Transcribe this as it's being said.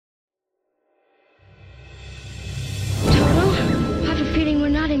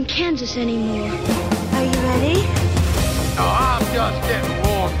want us anymore. Are you ready? No, I'm just getting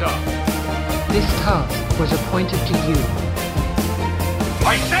warmed up. This task was appointed to you.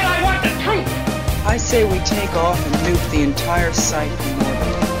 I said I want the truth! I say we take off and nuke the entire site from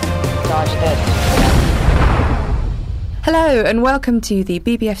orbit. Dodge this. Hello and welcome to the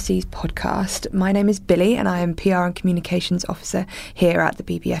BBFC's podcast. My name is Billy and I am PR and Communications Officer here at the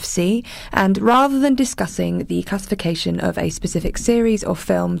BBFC. And rather than discussing the classification of a specific series or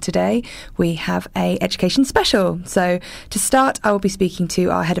film today, we have a education special. So to start, I will be speaking to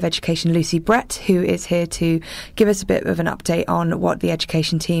our Head of Education, Lucy Brett, who is here to give us a bit of an update on what the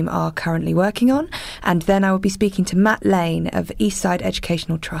education team are currently working on. And then I will be speaking to Matt Lane of Eastside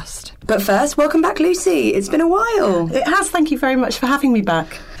Educational Trust. But first, welcome back, Lucy. It's been a while. It has. Thank you very much for having me back.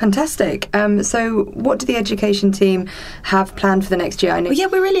 Fantastic. So what do the education team have planned for the next year? Well, yeah,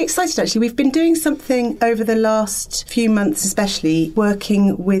 we're really excited, actually. We've been doing something over the last few months, especially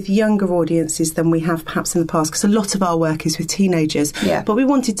working with younger audiences than we have perhaps in the past, because a lot of our work is with teenagers. Yeah. But we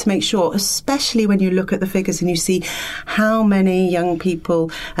wanted to make sure, especially when you look at the figures and you see how many young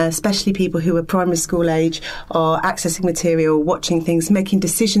people, especially people who are primary school age, are accessing material, watching things, making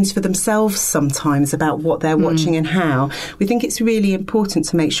decisions for themselves sometimes about what they're watching and how. We think it's really important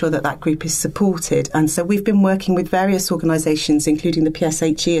to make sure that that group is supported. And so we've been working with various organisations, including the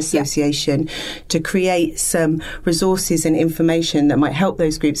PSHE Association, to create some resources and information that might help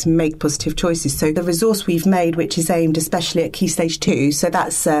those groups make positive choices. So the resource we've made, which is aimed especially at Key Stage 2, so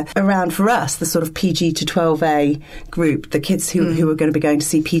that's around for us, the sort of PG to 12A group, the kids who are going to be going to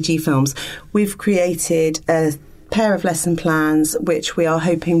see PG films. We've created a pair of lesson plans which we are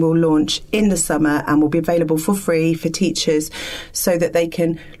hoping will launch in the summer and will be available for free for teachers so that they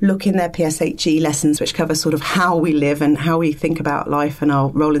can look in their PSHE lessons, which cover sort of how we live and how we think about life and our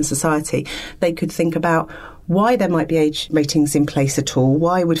role in society. They could think about why there might be age ratings in place at all,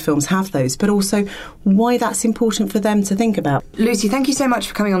 why would films have those, but also why that's important for them to think about. Lucy, thank you so much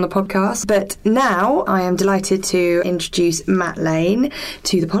for coming on the podcast. But now I am delighted to introduce Matt Lane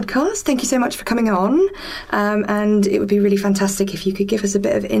to the podcast. Thank you so much for coming on. And it would be really fantastic if you could give us a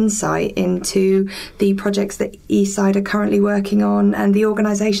bit of insight into the projects that Eastside are currently working on and the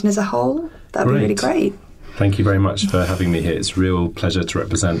organisation as a whole. That would be really great. Thank you very much for having me here. It's a real pleasure to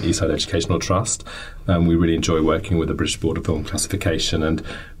represent Eastside Educational Trust. We really enjoy working with the British Board of Film Classification, and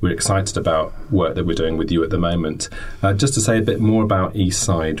we're excited about work that we're doing with you at the moment. Just to say a bit more about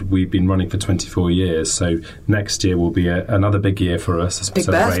Eastside, we've been running for 24 years, so next year will be another big year for us as we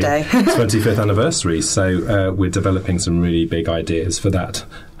celebrate 25th anniversary. So we're developing some really big ideas for that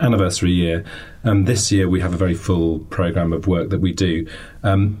anniversary year. This year we have a very full programme of work that we do.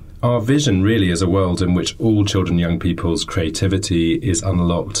 Our vision really is a world in which all children and young people's creativity is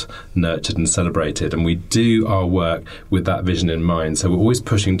unlocked, nurtured and celebrated. And we do our work with that vision in mind. So we're always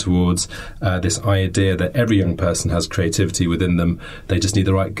pushing towards this idea that every young person has creativity within them. They just need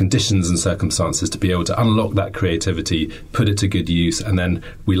the right conditions and circumstances to be able to unlock that creativity, put it to good use, and then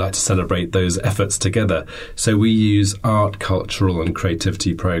we like to celebrate those efforts together. So we use art, cultural and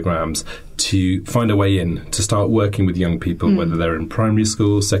creativity programmes to find a way in, to start working with young people, whether they're in primary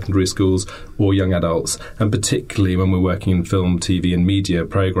schools, secondary schools or young adults. And particularly when we're working in film, TV and media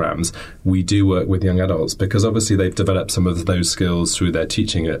programmes, we do work with young adults because obviously they've developed some of those skills through their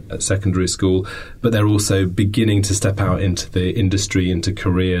teaching at secondary school, but they're also beginning to step out into the industry, into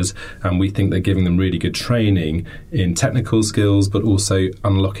careers, and we think they're giving them really good training in technical skills, but also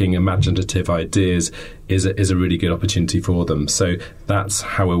unlocking imaginative ideas is a really good opportunity for them. So that's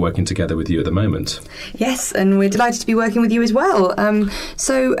how we're working together with you at the moment. Yes, and we're delighted to be working with you as well.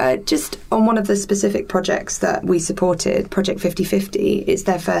 So just on one of the specific projects that we supported, Project 50/50, it's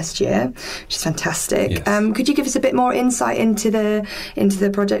their first year, which is fantastic. Yes. Could you give us a bit more insight into the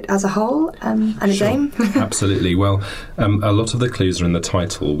project as a whole and its aim? Absolutely. Well, a lot of the clues are in the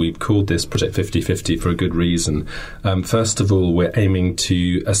title. We've called this Project 50/50 for a good reason. First of all, we're aiming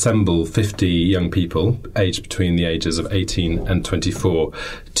to assemble 50 young people aged between the ages of 18 and 24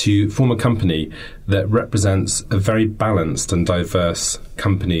 to form a company that represents a very balanced and diverse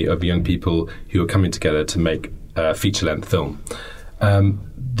company of young people who are coming together to make a feature-length film.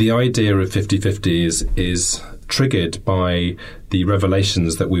 The idea of 50/50 is triggered by the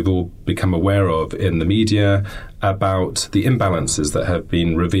revelations that we've all become aware of in the media about the imbalances that have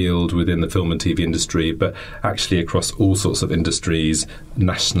been revealed within the film and TV industry, but actually across all sorts of industries,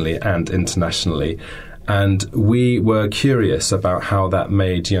 nationally and internationally. And we were curious about how that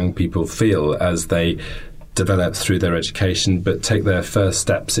made young people feel as they develop through their education, but take their first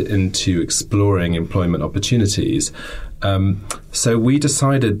steps into exploring employment opportunities. So we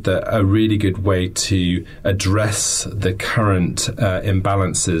decided that a really good way to address the current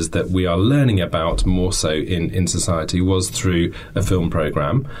imbalances that we are learning about more so in society was through a film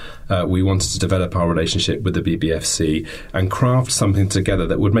programme. We wanted to develop our relationship with the BBFC and craft something together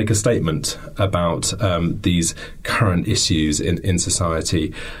that would make a statement about these current issues in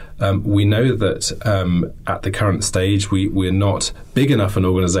society. We know that at the current stage we're not big enough an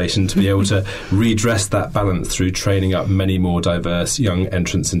organisation to be able to redress that balance through training up many more diverse young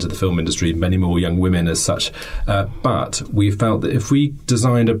entrants into the film industry, many more young women as such. But we felt that if we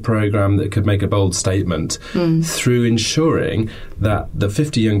designed a programme that could make a bold statement through ensuring that the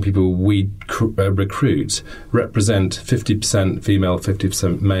 50 young people we recruit represent 50% female,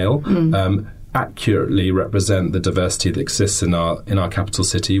 50% male, accurately represent the diversity that exists in our capital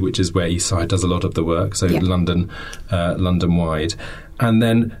city, which is where Eastside does a lot of the work, so London-wide. And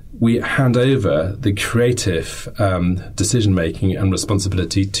then we hand over the creative decision-making and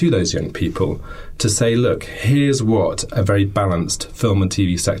responsibility to those young people to say, look, here's what a very balanced film and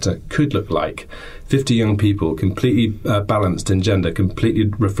TV sector could look like. 50 young people, completely balanced in gender,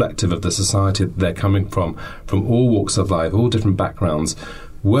 completely reflective of the society that they're coming from all walks of life, all different backgrounds,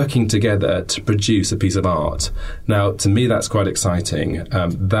 working together to produce a piece of art. Now, to me, that's quite exciting.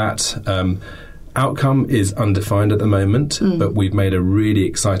 That outcome is undefined at the moment, but we've made a really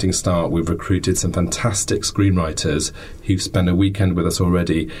exciting start. We've recruited some fantastic screenwriters who've spent a weekend with us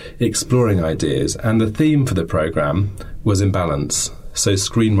already exploring ideas. And the theme for the programme was imbalance. So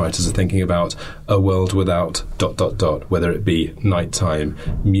screenwriters are thinking about a world without ... whether it be nighttime,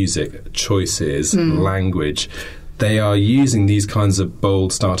 music, choices, language. They are using these kinds of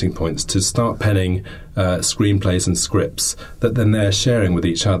bold starting points to start penning screenplays and scripts that then they're sharing with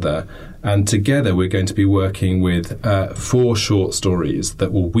each other. And together we're going to be working with 4 short stories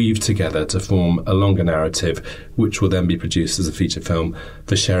that will weave together to form a longer narrative, which will then be produced as a feature film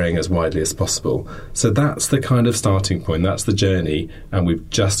for sharing as widely as possible. So that's the kind of starting point, that's the journey, and we've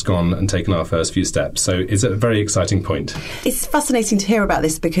just gone and taken our first few steps. So it's a very exciting point. It's fascinating to hear about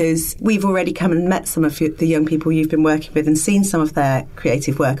this because we've already come and met some of the young people you've been working with and seen some of their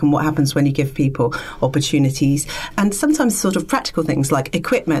creative work and what happens when you give people opportunities, and sometimes sort of practical things like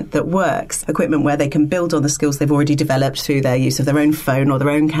equipment that works, equipment where they can build on the skills they've already developed through their use of their own phone or their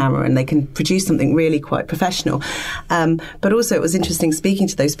own camera, and they can produce something really quite professional. But also it was interesting speaking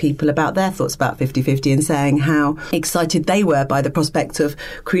to those people about their thoughts about 50/50 and saying how excited they were by the prospect of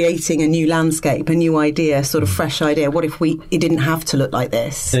creating a new landscape, a new idea, sort of fresh idea. What if it didn't have to look like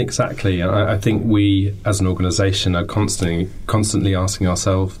this? Exactly. And I think we as an organisation are constantly asking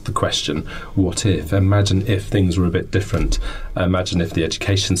ourselves the question, what if? Imagine if things were a bit different. Imagine if the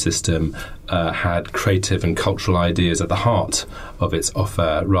education system had creative and cultural ideas at the heart of its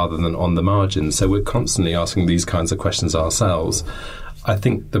offer rather than on the margins. So we're constantly asking these kinds of questions ourselves. I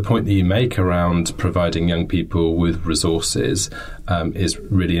think the point that you make around providing young people with resources is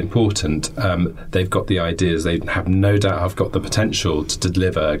really important. They've got the ideas. They have no doubt have got the potential to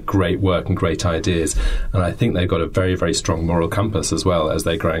deliver great work and great ideas. And I think they've got a very, very strong moral compass as well as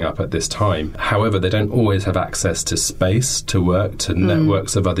they're growing up at this time. However, they don't always have access to space, to work, to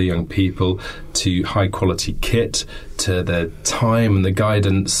networks of other young people, to high-quality kit, to the time and the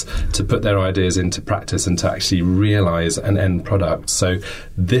guidance to put their ideas into practice and to actually realise an end product. So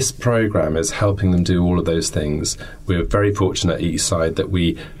this programme is helping them do all of those things. We're very fortunate at Eastside that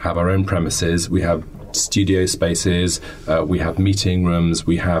we have our own premises, we have studio spaces, we have meeting rooms,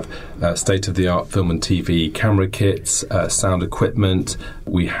 we have state-of-the-art film and TV camera kits, sound equipment.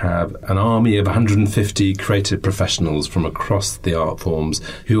 We have an army of 150 creative professionals from across the art forms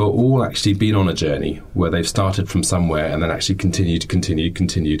who are all actually been on a journey where they've started from somewhere and then actually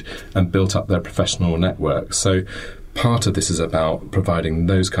continued and built up their professional network. So part of this is about providing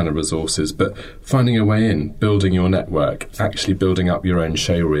those kind of resources, but finding a way in, building your network, actually building up your own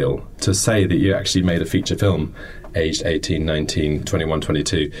show reel to say that you actually made a feature film aged 18, 19, 21,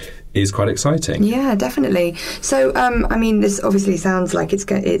 22 is quite exciting. Yeah, definitely. So, I mean, this obviously sounds like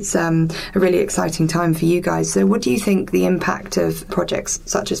it's a really exciting time for you guys. So what do you think the impact of projects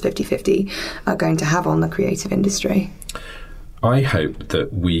such as 50/50 are going to have on the creative industry? I hope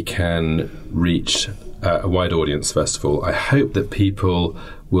that we can reach a wide audience, first of all. I hope that people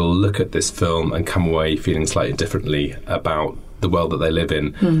will look at this film and come away feeling slightly differently about the world that they live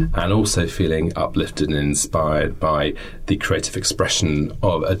in, and also feeling uplifted and inspired by the creative expression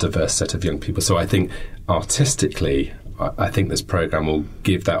of a diverse set of young people. So I think artistically, I think this programme will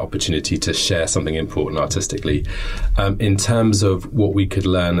give that opportunity to share something important artistically. In terms of what we could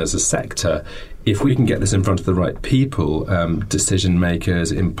learn as a sector, if we can get this in front of the right people, decision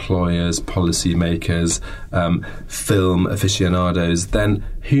makers, employers, policy makers, film aficionados, then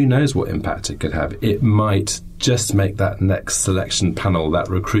who knows what impact it could have. It might just make that next selection panel, that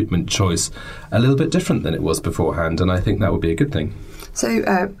recruitment choice, a little bit different than it was beforehand, and I think that would be a good thing. So,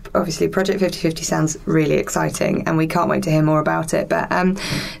 obviously, Project 50/50 sounds really exciting, and we can't wait to hear more about it. But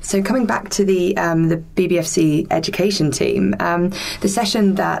so, coming back to the BBFC education team, the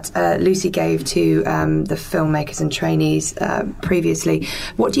session that Lucy gave to the filmmakers and trainees previously,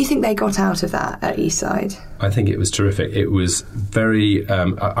 what do you think they got out of that at Eastside? I think it was terrific. It was very...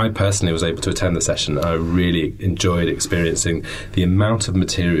 I personally was able to attend the session. I really enjoyed experiencing the amount of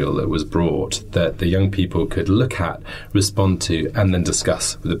material that was brought that the young people could look at, respond to, and then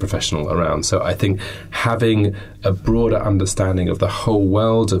discuss with the professional around. So I think having a broader understanding of the whole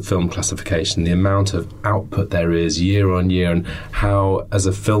world of film classification, the amount of output there is year on year, and how, as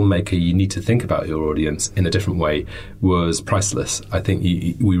a filmmaker, you need to think about your audience in a different way was priceless. I think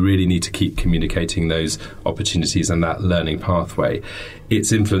we really need to keep communicating those opportunities and that learning pathway.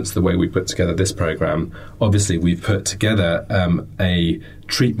 It's influenced the way we put together this programme. Obviously, we've put together a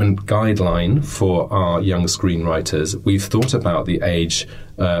treatment guideline for our young screenwriters. We've thought about the age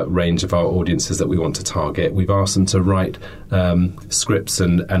range of our audiences that we want to target. We've asked them to write scripts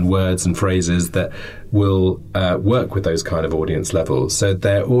and words and phrases that will work with those kind of audience levels. So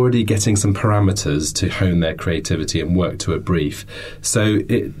they're already getting some parameters to hone their creativity and work to a brief. So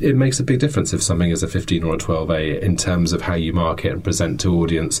it makes a big difference if something is a 15 or a 12A in terms of how you market and present to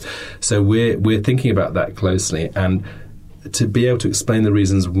audience. So we're thinking about that closely, and to be able to explain the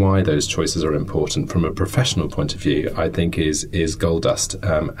reasons why those choices are important from a professional point of view, I think is gold dust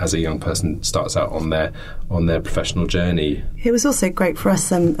as a young person starts out on their professional journey. It was also great for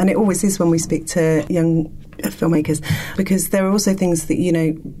us, and it always is when we speak to young filmmakers, because there are also things that, you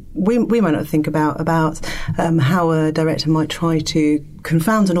know, we might not think about how a director might try to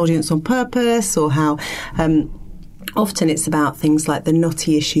confound an audience on purpose, or how often it's about things like the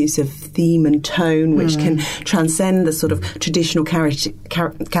knotty issues of theme and tone, which can transcend the sort of traditional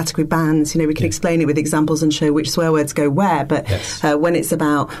category bands. You know, we can explain it with examples and show which swear words go where, but when it's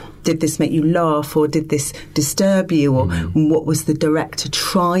about, did this make you laugh, or did this disturb you, or what was the director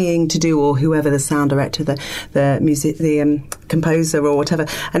trying to do, or whoever, the sound director, the music, the composer, or whatever.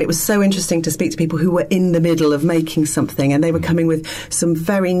 And it was so interesting to speak to people who were in the middle of making something, and they were coming with some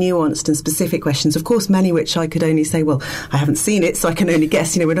very nuanced and specific questions, of course many which I could only say, well, I haven't seen it, so I can only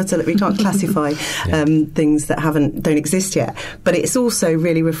guess. You know, we can't classify things that don't exist yet. But it's also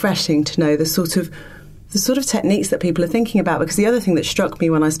really refreshing to know the sort of techniques that people are thinking about, because the other thing that struck me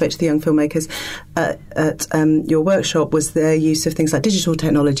when I spoke to the young filmmakers at your workshop was their use of things like digital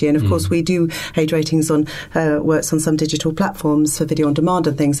technology. And of course we do age ratings on works on some digital platforms for video on demand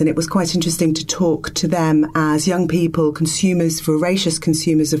and things, and it was quite interesting to talk to them as young people, consumers, voracious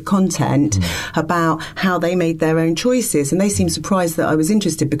consumers of content, about how they made their own choices. And they seemed surprised that I was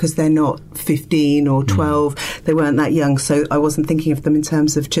interested, because they're not 15 or 12, they weren't that young, so I wasn't thinking of them in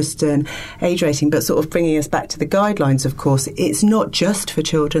terms of just an age rating, but sort of bringing us back to the guidelines. Of course, it's not just for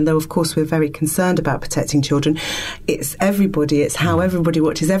children, though of course we're very concerned about protecting children. It's everybody, it's how everybody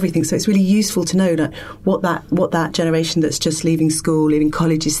watches everything. So it's really useful to know that what that generation that's just leaving school, leaving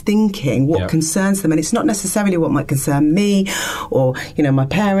college is thinking, what concerns them. And it's not necessarily what might concern me, or, you know, my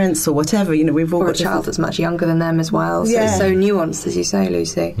parents, or whatever. You know, we've all got a child that's much younger than them as well. So it's so nuanced, as you say,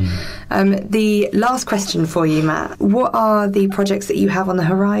 Lucy. The last question for you, Matt. What are the projects that you have on the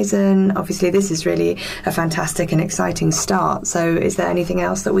horizon? Obviously, this is really a fantastic and exciting start. So is there anything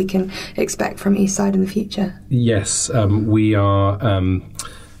else that we can expect from Eastside in the future? Yes, we are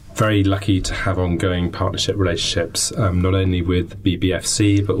very lucky to have ongoing partnership relationships, not only with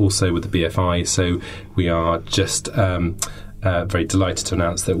BBFC but also with the BFI. So we are just very delighted to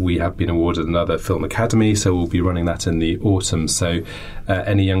announce that we have been awarded another Film Academy, so we'll be running that in the autumn. So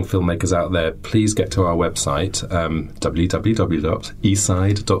any young filmmakers out there, please get to our website,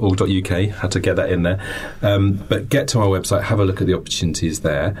 www.eastside.org.uk. Had to get that in there. But get to our website, have a look at the opportunities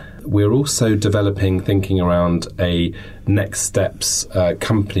there. We're also thinking around a next steps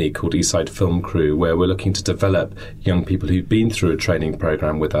company called Eastside Film Crew, where we're looking to develop young people who've been through a training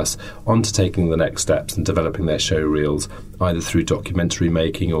programme with us onto taking the next steps and developing their show reels, either through documentary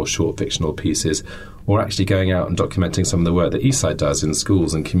making or short fictional pieces, or actually going out and documenting some of the work that Eastside does in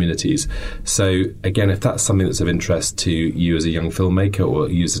schools and communities. So again, if that's something that's of interest to you as a young filmmaker, or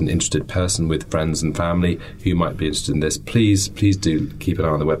you as an interested person with friends and family who might be interested in this, please do keep an eye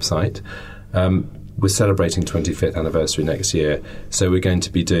on the website. We're celebrating 25th anniversary next year, so we're going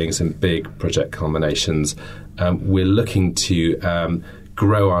to be doing some big project culminations. We're looking to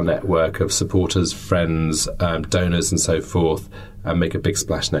grow our network of supporters, friends, donors and so forth, and make a big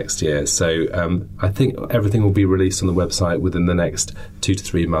splash next year. So I think everything will be released on the website within the next 2 to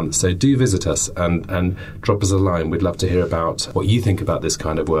 3 months. So do visit us and drop us a line. We'd love to hear about what you think about this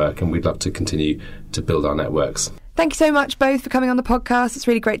kind of work, and we'd love to continue to build our networks. Thank you so much both for coming on the podcast. It's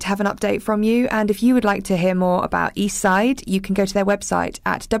really great to have an update from you. And if you would like to hear more about Eastside, you can go to their website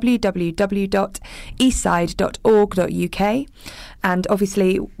at www.eastside.org.uk. And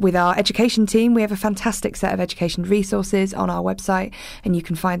obviously, with our education team, we have a fantastic set of education resources on our website, and you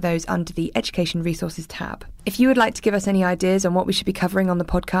can find those under the Education Resources tab. If you would like to give us any ideas on what we should be covering on the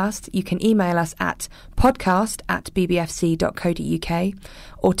podcast, you can email us at podcast@bbfc.co.uk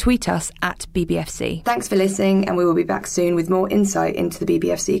or tweet us at bbfc. Thanks for listening, and we will be back soon with more insight into the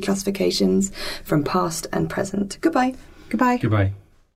BBFC classifications from past and present. Goodbye. Goodbye. Goodbye.